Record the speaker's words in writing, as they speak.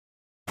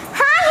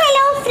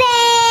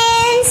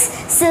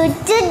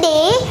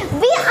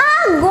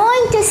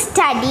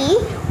study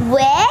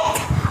with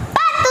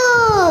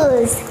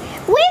Pathus.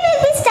 We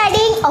will be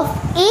studying of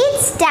 8th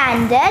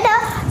standard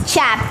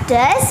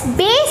chapters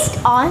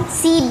based on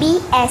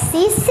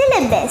CBSE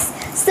syllabus.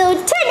 So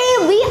today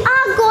we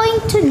are going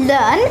to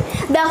learn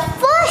the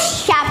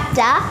first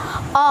chapter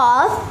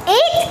of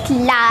 8th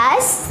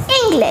class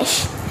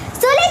English.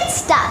 So let's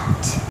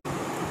start.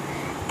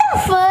 The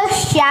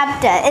first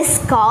chapter is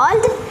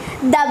called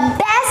The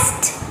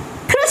Best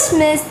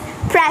Christmas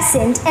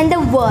Present in the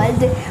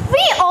World.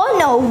 We all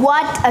know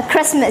what a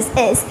Christmas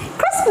is.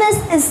 Christmas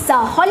is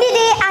a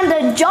holiday and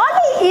a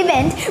jolly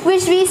event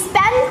which we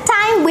spend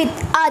time with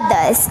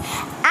others,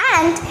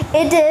 and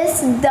it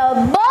is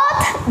the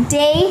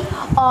birthday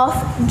of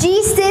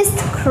Jesus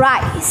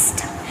Christ.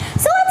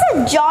 So it's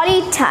a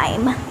jolly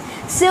time.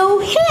 So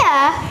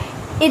here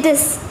it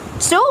is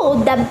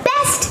the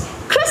best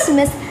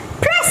Christmas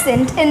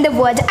present in the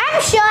world.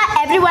 I'm sure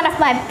every one of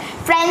my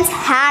friends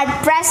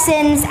had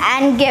presents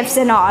and gifts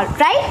and all,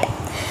 right?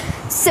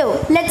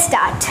 So let's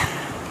start.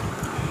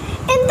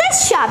 In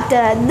this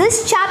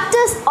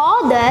chapter's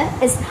author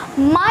is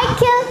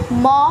Michael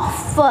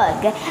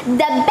Morford.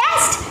 The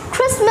best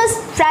Christmas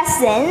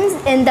presents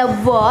in the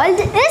world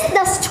is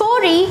the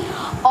story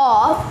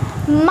of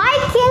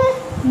Michael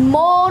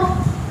Morford.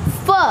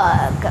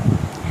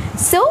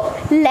 So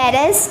let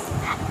us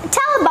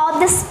tell about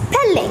the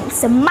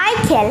spellings.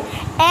 Michael,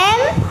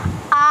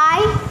 M-I-C-H-A-E-L.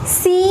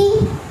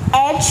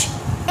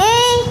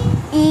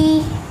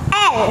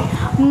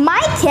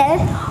 Michael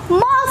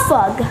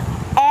Morford,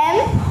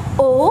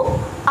 M-O-R-P-H-U-R-G.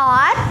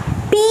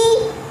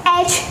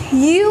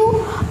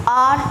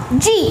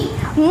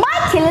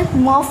 Michael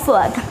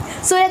Morford.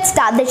 So let's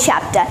start the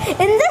chapter.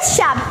 In this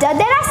chapter,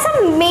 there are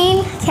some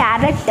main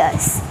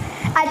characters.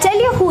 I'll tell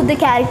you who the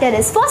character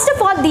is. First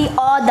of all, the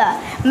author,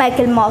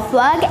 Michael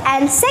Morford,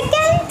 and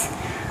second,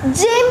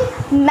 Jim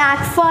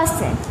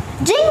McPherson.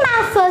 Jim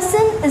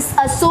McPherson is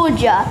a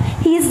soldier.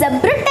 He is a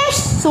British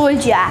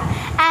soldier.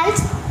 And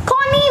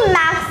Connie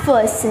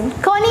McPherson.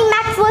 Connie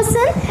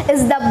McPherson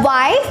is the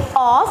wife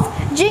of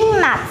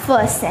Jim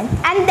McPherson.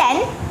 And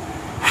then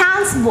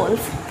Hans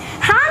Wolf.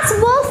 Hans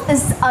Wolf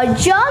is a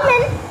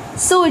German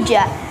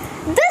soldier.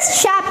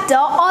 This chapter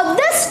or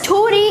this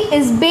story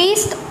is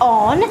based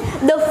on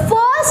the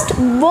First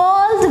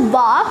World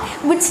War,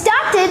 which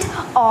started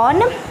on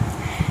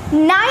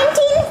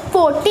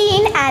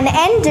 1914 and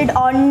ended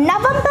on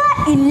November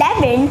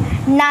 11,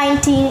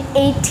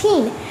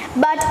 1918.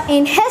 But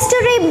in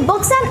history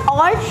books and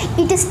all,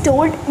 it is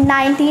told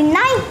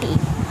 1990.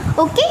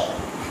 Okay,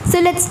 so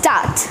let's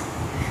start.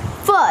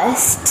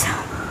 First,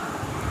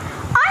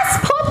 I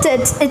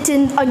spotted it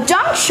in a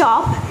junk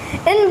shop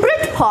in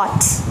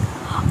Bridport,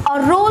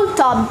 a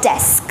roll-top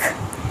desk.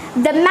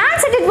 The man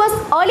said it was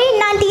early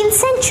 19th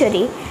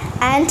century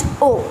and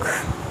oak.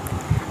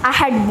 I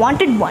had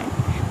wanted one,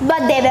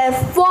 but they were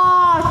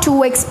far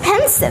too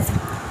expensive.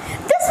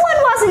 This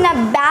one was in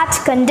a bad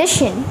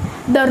condition.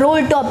 The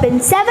roll top in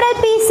several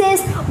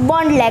pieces,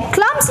 one leg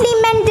clumsily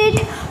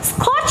mended,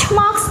 scotch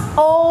marks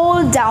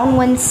all down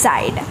one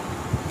side.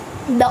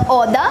 The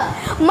author,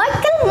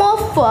 Michael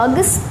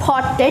Morford,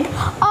 spotted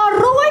a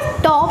roll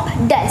top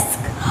desk.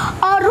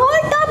 A roll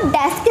top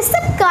desk is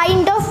a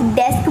kind of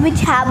desk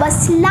which have a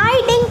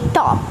sliding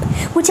top.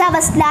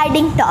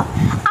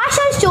 I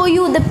shall show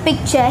you the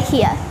picture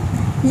here.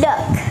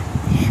 Look.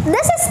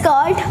 This is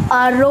called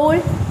a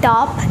roll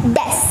top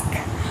desk.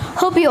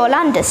 Hope you all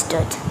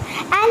understood.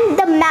 And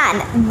the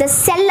man, the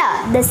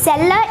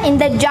seller in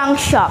the junk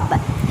shop.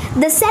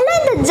 The seller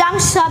in the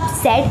junk shop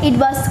said it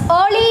was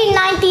early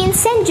 19th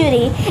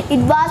century.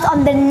 It was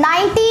on the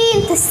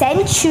 19th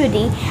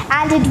century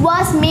and it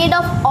was made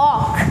of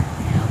oak.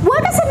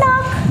 What is an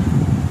oak?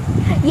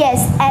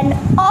 Yes, an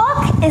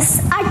oak is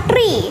a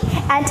tree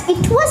and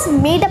it was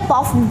made up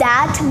of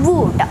that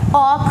wood,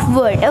 oak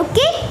wood,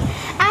 okay?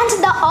 And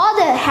the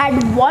author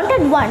had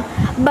wanted one,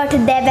 but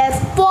they were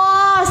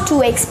far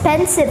too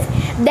expensive.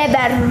 They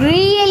were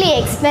really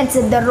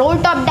expensive. The roll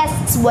top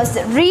desks was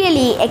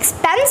really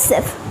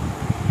expensive.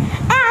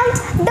 And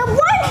the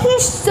one he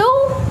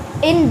saw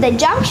in the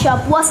junk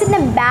shop was in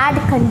a bad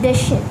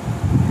condition.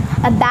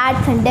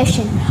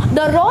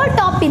 The roll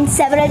top in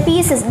several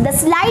pieces, the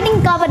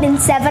sliding cover in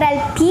several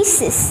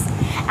pieces,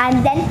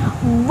 and then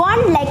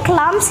one leg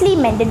clumsily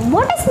mended.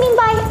 What does mean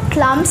by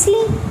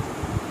clumsily?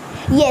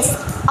 Yes,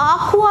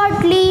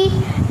 awkwardly,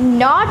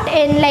 not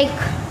in like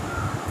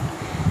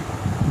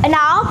an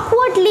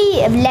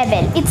awkwardly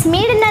level. It's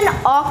made in an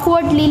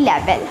awkwardly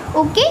level,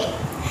 okay?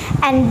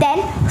 And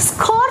then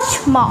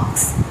scorch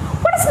marks.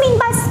 What does mean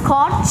by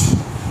scorch?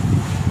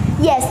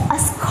 Yes, a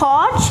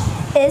scorch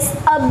is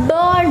a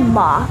burn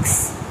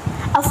marks.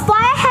 A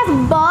fire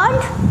have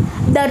burned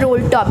the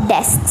roll top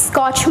desk.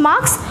 Scorch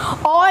marks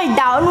all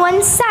down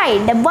one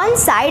side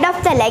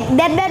of the leg.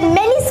 There were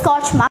many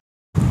scorch marks.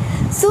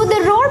 So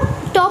the roll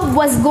top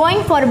was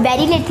going for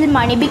very little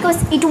money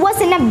because it was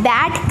in a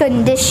bad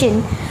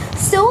condition.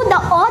 So the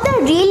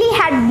author really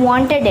had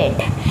wanted it,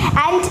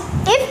 and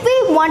if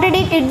we wanted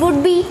it, it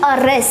would be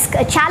a risk,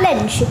 a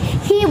challenge.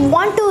 He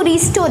want to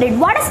restore it.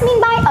 What does mean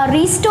by a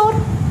restore?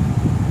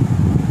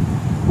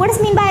 What does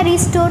mean by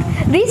restore?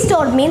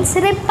 Restore means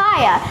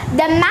repair.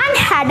 The man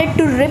had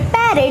to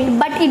repair it,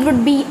 but it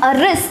would be a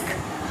risk,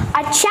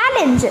 a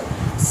challenge.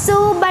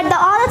 So, but the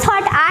author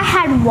thought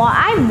I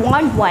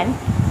want one.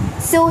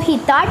 So he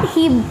thought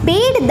he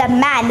paid the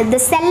man, the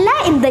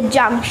seller in the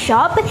junk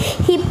shop.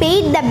 He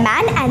paid the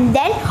man and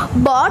then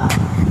bought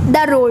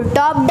the roll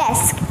top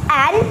desk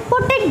and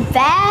put it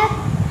where?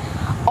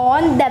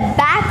 On the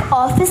back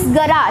of his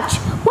garage.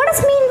 What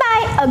does mean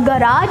by a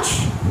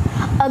garage?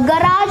 A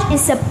garage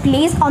is a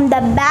place on the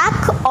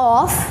back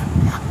of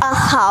a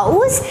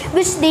house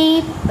which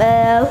they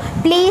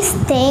place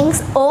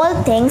things,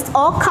 old things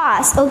or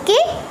cars. Okay.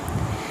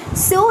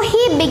 So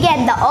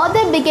the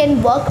author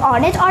began work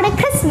on it on a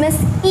Christmas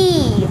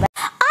Eve.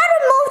 I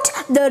removed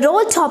the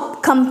roll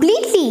top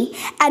completely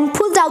and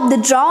pulled out the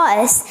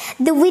drawers.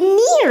 The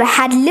veneer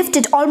had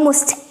lifted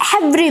almost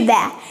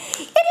everywhere.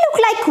 It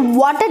looked like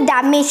water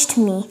damaged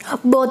me.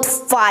 Both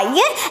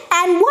fire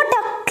and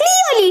water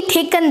clearly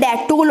taken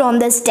their toll on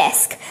this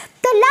desk.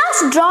 The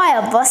last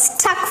drawer was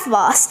stuck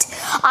fast.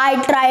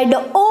 I tried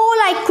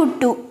all I could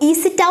to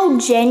ease it out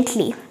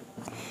gently.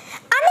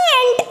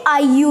 And I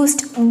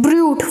used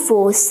brute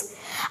force.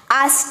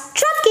 I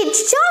struck it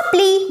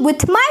sharply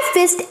with my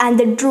fist and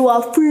the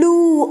drawer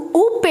flew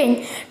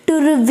open to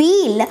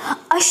reveal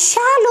a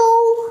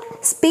shallow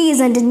space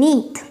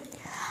underneath.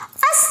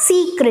 A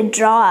secret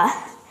drawer.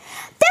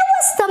 There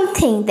was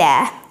something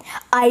there.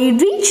 I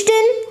reached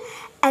in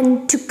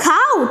and took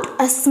out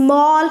a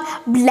small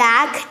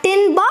black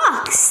tin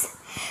box.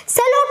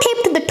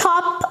 Sellotape to the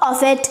top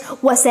of it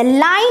was a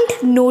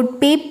lined note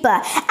paper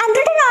and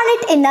written on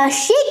it in a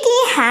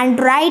shaky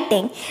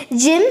handwriting,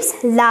 Jim's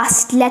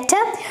last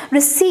letter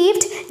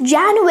received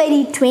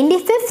January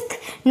 25th,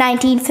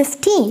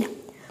 1915.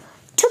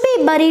 To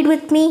be buried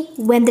with me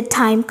when the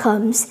time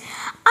comes.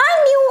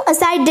 I knew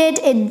as I did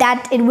it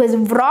that it was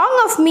wrong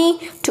of me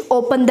to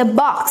open the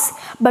box,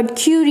 but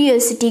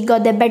curiosity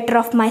got the better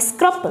of my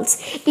scruples.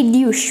 It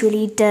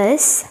usually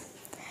does.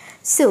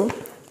 So,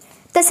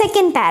 the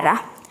second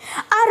para.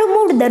 I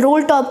removed the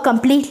roll top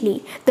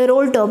completely. The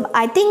roll top,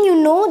 I think you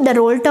know the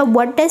roll top,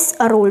 what is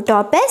a roll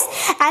top is,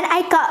 and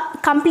I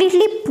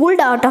completely pulled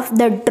out of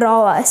the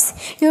drawers.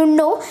 You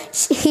know,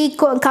 he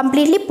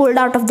completely pulled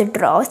out of the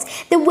drawers.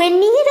 The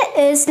veneer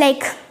is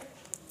like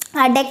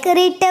a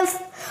decorative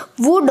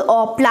wood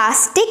or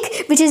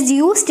plastic which is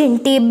used in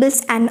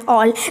tables and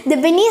all. The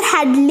veneer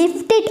had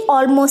lifted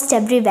almost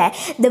everywhere.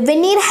 The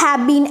veneer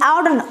had been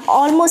out on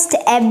almost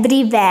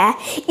everywhere.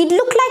 It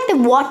looked like the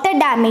water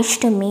damage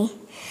to me.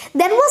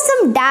 There was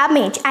some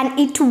damage and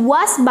it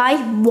was by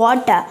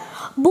water.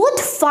 Both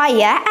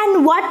fire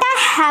and water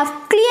have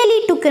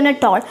clearly taken a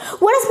toll.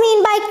 What does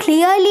mean by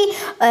clearly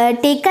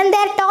taken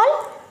their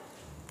toll?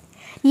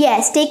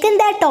 Yes, taken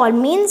their toll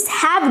means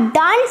have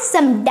done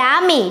some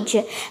damage.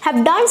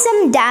 Have done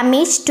some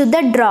damage to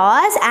the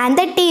drawers and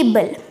the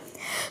table.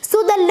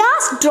 So the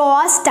last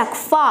drawer stuck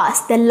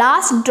fast. The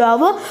last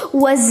drawer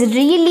was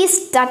really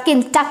stuck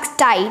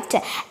tight,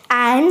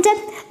 and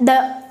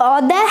the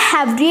other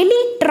have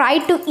really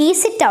tried to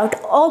ease it out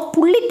or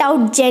pull it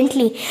out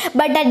gently.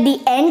 But at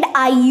the end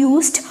I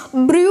used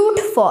brute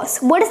force.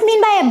 What does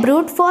mean by a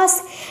brute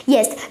force?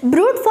 Yes,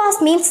 brute force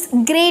means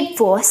great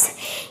force.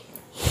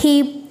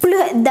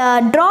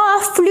 The drawer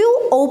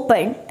flew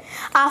open.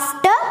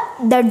 After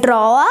the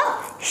drawer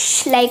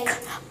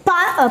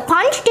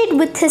punched it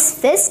with his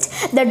fist,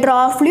 the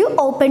drawer flew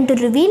open to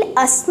reveal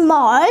a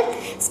small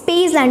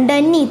space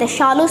underneath, a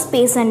shallow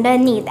space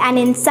underneath, and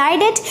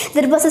inside it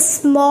there was a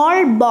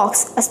small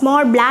box, a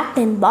small black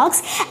tin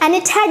box, and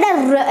it had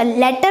a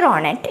letter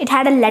on it. It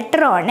had a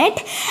letter on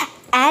it,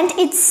 and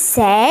it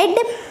said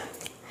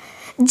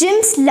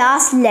Jim's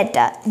last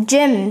letter.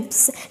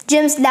 Jim's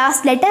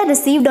last letter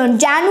received on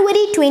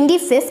January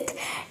 25th,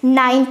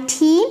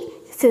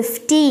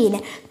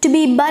 1915. To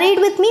be buried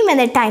with me when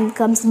the time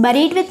comes.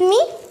 Buried with me.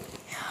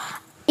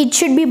 It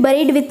should be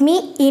buried with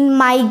me in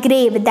my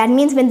grave. That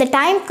means when the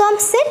time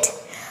comes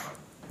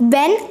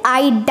when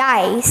I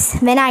dies.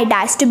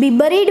 To be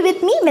buried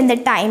with me when the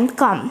time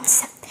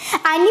comes.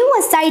 I knew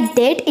as I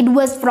did it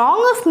was wrong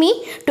of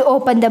me to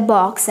open the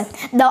box.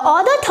 The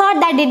author thought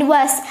that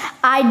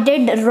I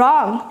did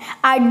wrong.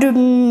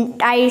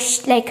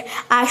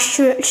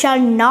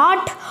 Shall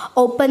not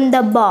open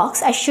the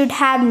box. I should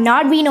have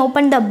not been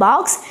opened the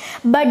box,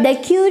 but the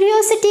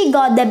curiosity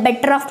got the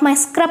better of my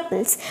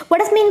scruples. What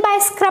does mean by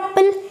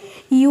scruple?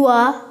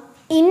 Your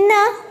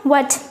inner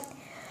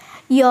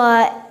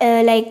your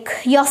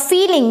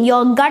feeling,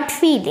 your gut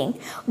feeling,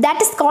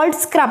 that is called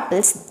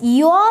scruples.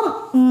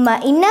 Your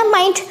inner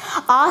mind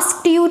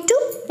asked you to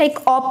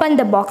open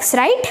the box,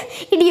 right?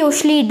 It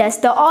usually does.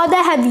 The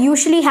author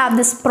usually have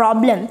this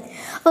problem.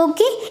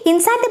 Okay,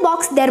 inside the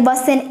box there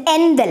was an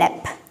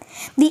envelope.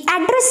 The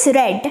address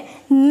read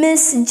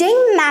Miss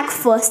Jane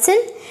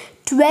Macpherson,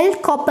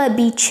 12 copper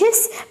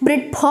beeches,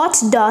 Bridport,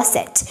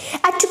 Dorset.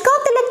 I took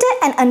out the letter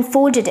and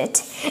unfolded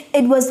it.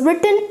 It was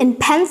written in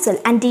pencil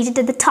and dated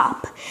at the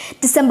top.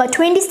 December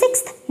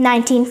 26th,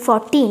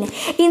 1914.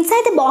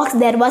 Inside the box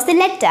there was the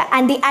letter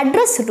and the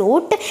address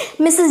wrote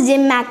Mrs.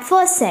 Jim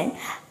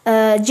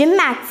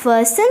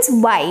Macpherson's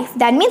wife.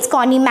 That means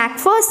Connie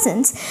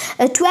Macpherson's.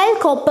 12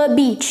 Copper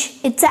Beach.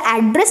 It's an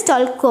address,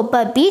 12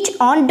 Copper Beach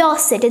on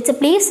Dorset. It's a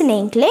place in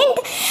England.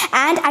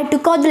 And I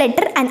took out the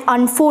letter and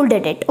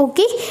unfolded it.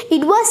 Okay.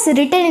 It was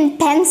written in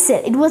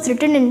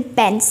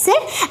pencil.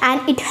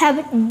 And it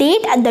have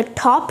date at the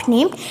top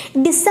named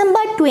December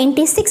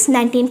 26,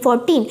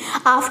 1914.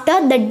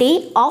 After the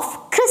day of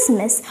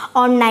Christmas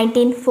on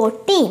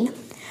 1914.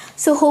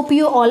 So hope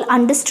you all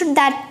understood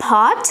that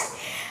part.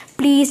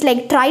 Please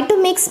try to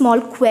make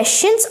small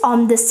questions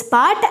on this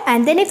part,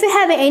 and then if you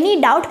have any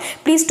doubt,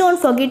 please don't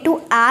forget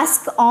to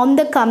ask on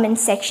the comment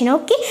section,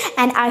 okay,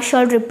 and I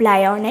shall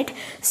reply on it.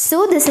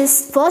 So this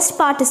is first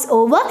part is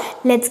over.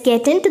 Let's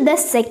get into the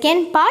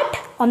second part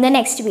on the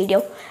next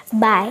video.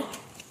 Bye.